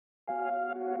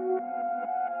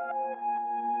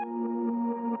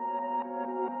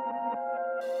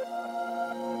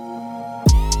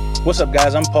What's up,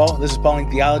 guys? I'm Paul. This is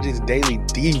Pauline Theology's Daily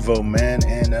Devo, man.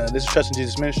 And this is Trust in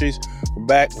Jesus Ministries. We're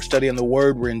back. We're studying the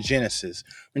Word. We're in Genesis.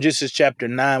 We're in Genesis chapter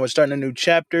 9. We're starting a new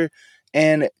chapter.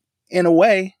 And in a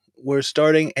way, we're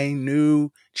starting a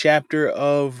new chapter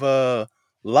of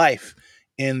life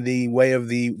in the way of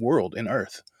the world and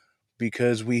earth,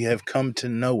 because we have come to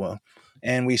Noah.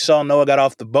 And we saw Noah got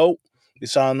off the boat. We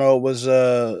saw Noah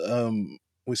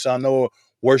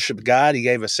worship God. He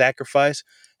gave a sacrifice.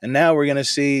 And now we're going to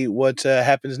see what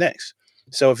happens next.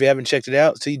 So if you haven't checked it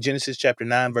out, see Genesis chapter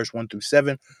 9, verse 1 through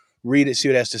 7. Read it, see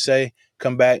what it has to say.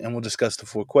 Come back and we'll discuss the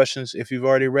 4 questions. If you've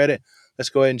already read it, let's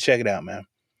go ahead and check it out, man.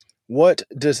 What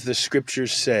does the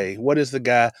scriptures say? What is the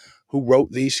guy who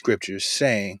wrote these scriptures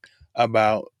saying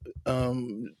about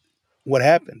what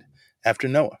happened after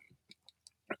Noah?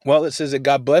 Well, it says that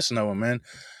God blessed Noah, man.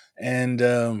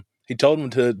 And he told him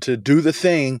to do the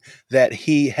thing that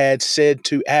he had said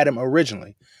to Adam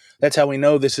originally. That's how we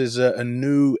know this is a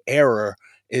new era,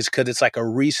 is because it's like a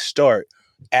restart.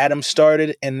 Adam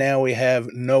started, and now we have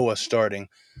Noah starting,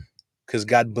 because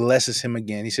God blesses him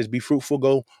again. He says, be fruitful,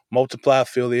 go multiply,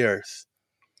 fill the earth.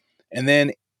 And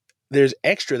then there's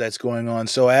extra that's going on.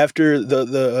 So after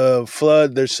the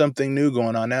flood, there's something new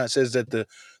going on. Now it says that the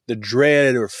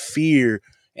dread or fear,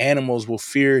 animals will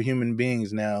fear human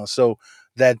beings now. So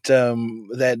that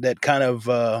kind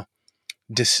of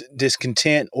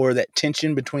discontent, or that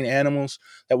tension between animals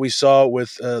that we saw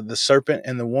with the serpent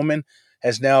and the woman,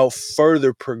 has now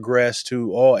further progressed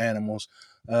to all animals,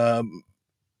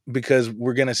 because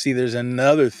we're going to see there's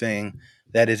another thing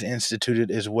that is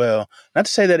instituted as well. Not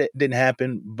to say that it didn't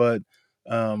happen, but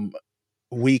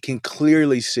we can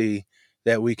clearly see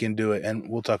that we can do it. And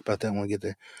we'll talk about that when we get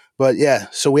there. But yeah,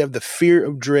 so we have the fear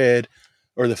of dread,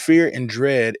 or the fear and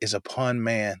dread is upon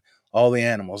man, all the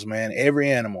animals, man, every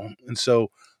animal. And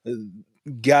so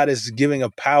God is giving a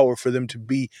power for them to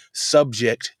be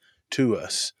subject to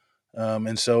us.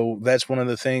 And so that's one of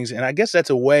the things. And I guess that's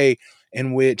a way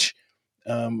in which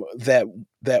that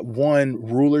one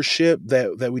rulership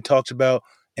that we talked about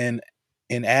in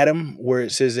Adam, where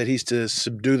it says that he's to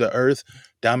subdue the earth,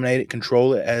 dominate it,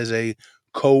 control it as a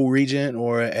co-regent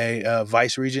or a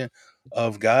vice regent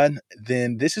of God,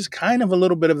 then this is kind of a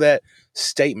little bit of that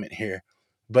statement here.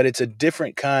 But it's a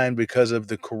different kind because of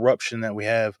the corruption that we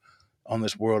have on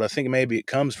this world. I think maybe it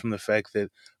comes from the fact that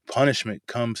punishment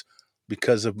comes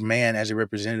because of man as a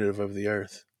representative of the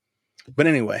earth. But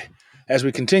anyway, as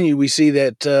we continue, we see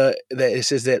that that it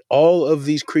says that all of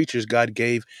these creatures God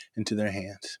gave into their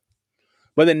hands.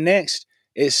 But then next,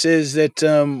 it says that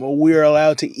we are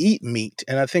allowed to eat meat.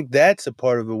 And I think that's a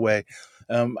part of the way.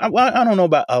 I don't know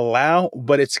about allow,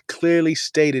 but it's clearly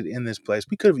stated in this place.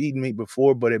 We could have eaten meat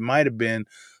before, but it might have been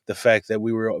the fact that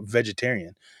we were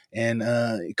vegetarian. And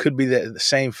it could be the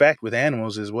same fact with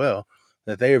animals as well,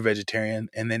 that they are vegetarian.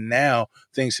 And then now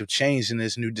things have changed in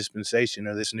this new dispensation,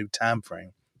 or this new time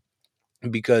frame,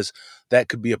 because that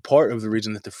could be a part of the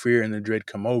reason that the fear and the dread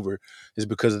come over, is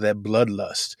because of that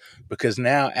bloodlust. Because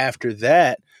now after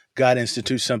that, God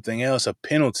institutes something else, a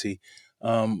penalty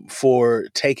for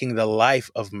taking the life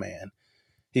of man.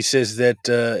 He says that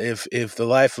if the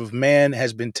life of man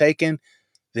has been taken,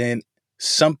 then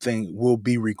something will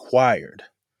be required.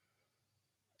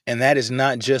 And that is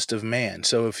not just of man.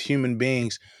 So if human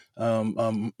beings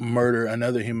murder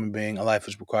another human being, a life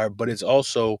is required, but it's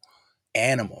also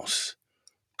animals,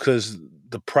 because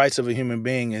the price of a human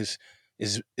being is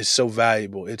so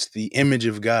valuable. It's the image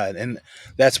of God. And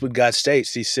that's what God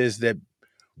states. He says that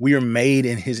we are made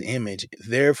in his image.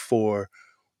 Therefore,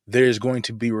 there's going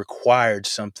to be required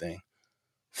something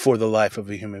for the life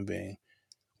of a human being,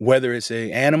 whether it's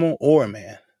an animal or a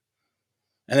man.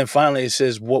 And then finally, it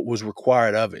says what was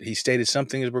required of it. He stated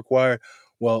something is required.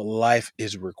 Well, life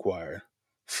is required,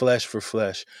 flesh for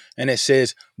flesh. And it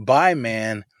says by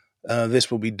man,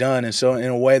 this will be done. And so in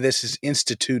a way, this is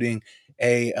instituting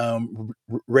a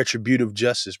retributive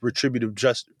justice.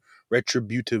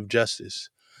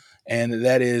 And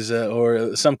that is,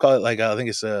 or some call it, like, I think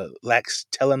it's a lax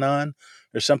telenon,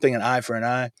 or something, an eye for an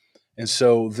eye. And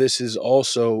so this is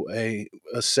also a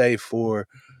say for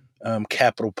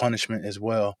capital punishment as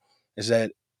well, is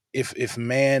that if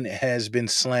man has been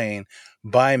slain,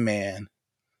 by man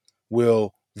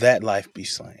will that life be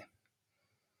slain.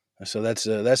 And so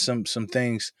that's some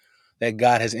things that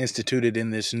God has instituted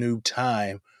in this new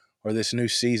time, or this new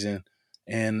season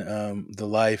in the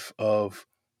life of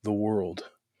the world.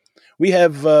 We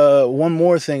have one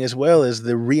more thing as well, as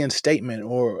the reinstatement,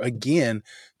 or again,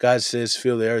 God says,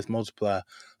 fill the earth, multiply.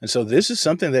 And so this is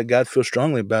something that God feels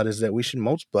strongly about, is that we should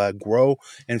multiply, grow,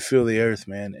 and fill the earth,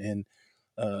 man. And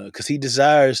because he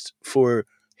desires for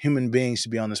human beings to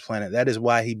be on this planet. That is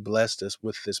why he blessed us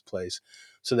with this place,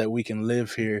 so that we can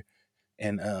live here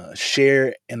and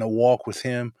share in a walk with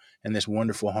him and this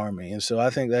wonderful harmony. And so I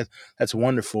think that that's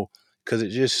wonderful, because it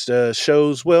just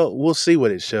shows. Well, we'll see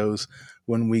what it shows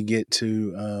when we get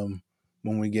to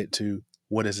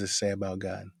what does this say about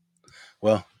God.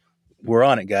 Well, we're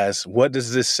on it, guys. What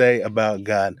does this say about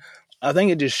God? I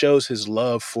think it just shows his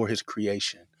love for his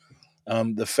creation.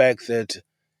 The fact that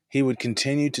he would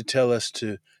continue to tell us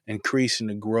to increase and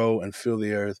to grow and fill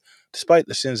the earth, despite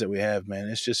the sins that we have, man.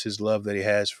 It's just his love that he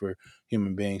has for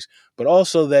human beings, but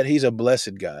also that he's a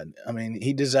blessed God. I mean,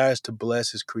 he desires to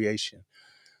bless his creation.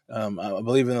 I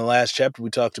believe in the last chapter we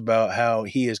talked about how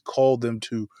he has called them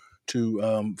to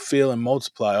fill and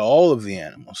multiply all of the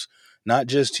animals, not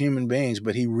just human beings,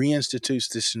 but he reinstitutes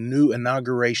this new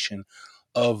inauguration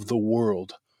of the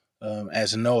world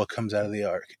as Noah comes out of the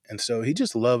ark. And so he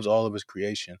just loves all of his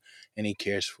creation and he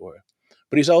cares for it.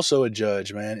 But he's also a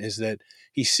judge, man, is that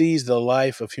he sees the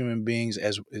life of human beings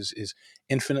as is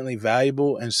infinitely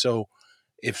valuable. And so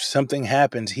if something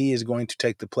happens, he is going to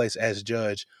take the place as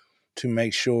judge to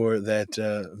make sure that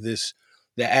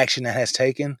the action that has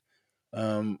taken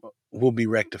um, will be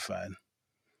rectified,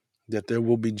 that there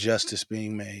will be justice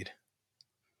being made.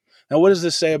 Now, what does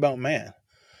this say about man?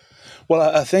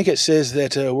 Well, I think it says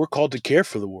that we're called to care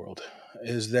for the world,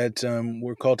 is that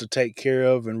we're called to take care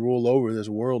of and rule over this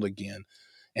world again.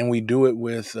 And we do it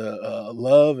with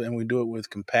love, and we do it with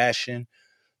compassion.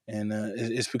 And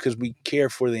it's because we care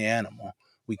for the animal,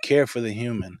 we care for the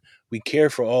human, we care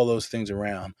for all those things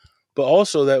around. But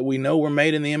also that we know we're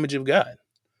made in the image of God,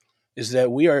 is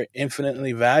that we are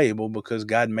infinitely valuable because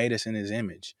God made us in his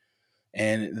image.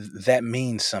 And that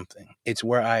means something. It's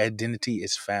where our identity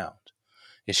is found.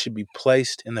 It should be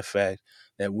placed in the fact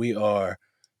that we are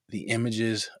the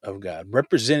images of God,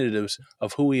 representatives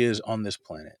of who he is on this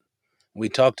planet. We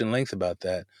talked in length about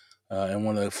that in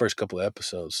one of the first couple of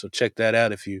episodes. So check that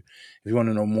out if you want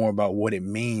to know more about what it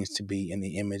means to be in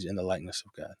the image and the likeness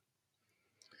of God.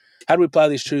 How do we apply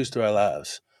these truths to our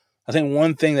lives? I think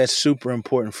one thing that's super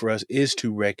important for us is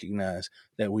to recognize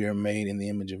that we are made in the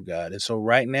image of God. And so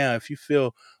right now, if you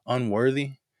feel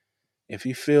unworthy, if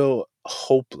you feel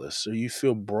hopeless, or you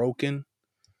feel broken,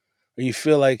 or you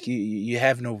feel like you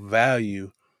have no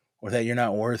value, or that you're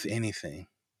not worth anything,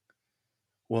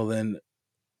 well then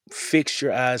fix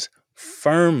your eyes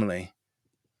firmly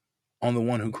on the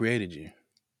one who created you.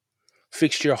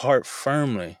 Fix your heart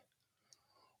firmly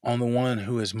on the one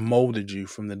who has molded you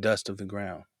from the dust of the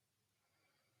ground.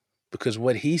 Because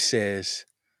what he says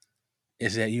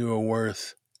is that you are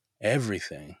worth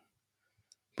everything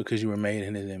because you were made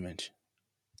in his image.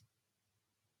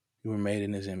 You were made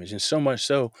in his image. And so much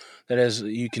so that as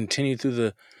you continue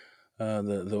through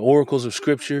the oracles of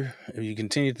Scripture, if you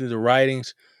continue through the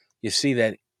writings, you see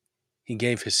that he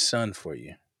gave his son for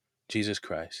you, Jesus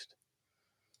Christ,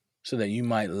 so that you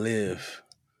might live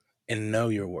and know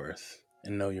your worth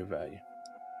and know your value.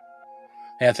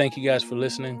 Hey, I thank you guys for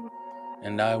listening,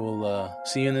 and I will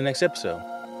see you in the next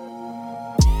episode.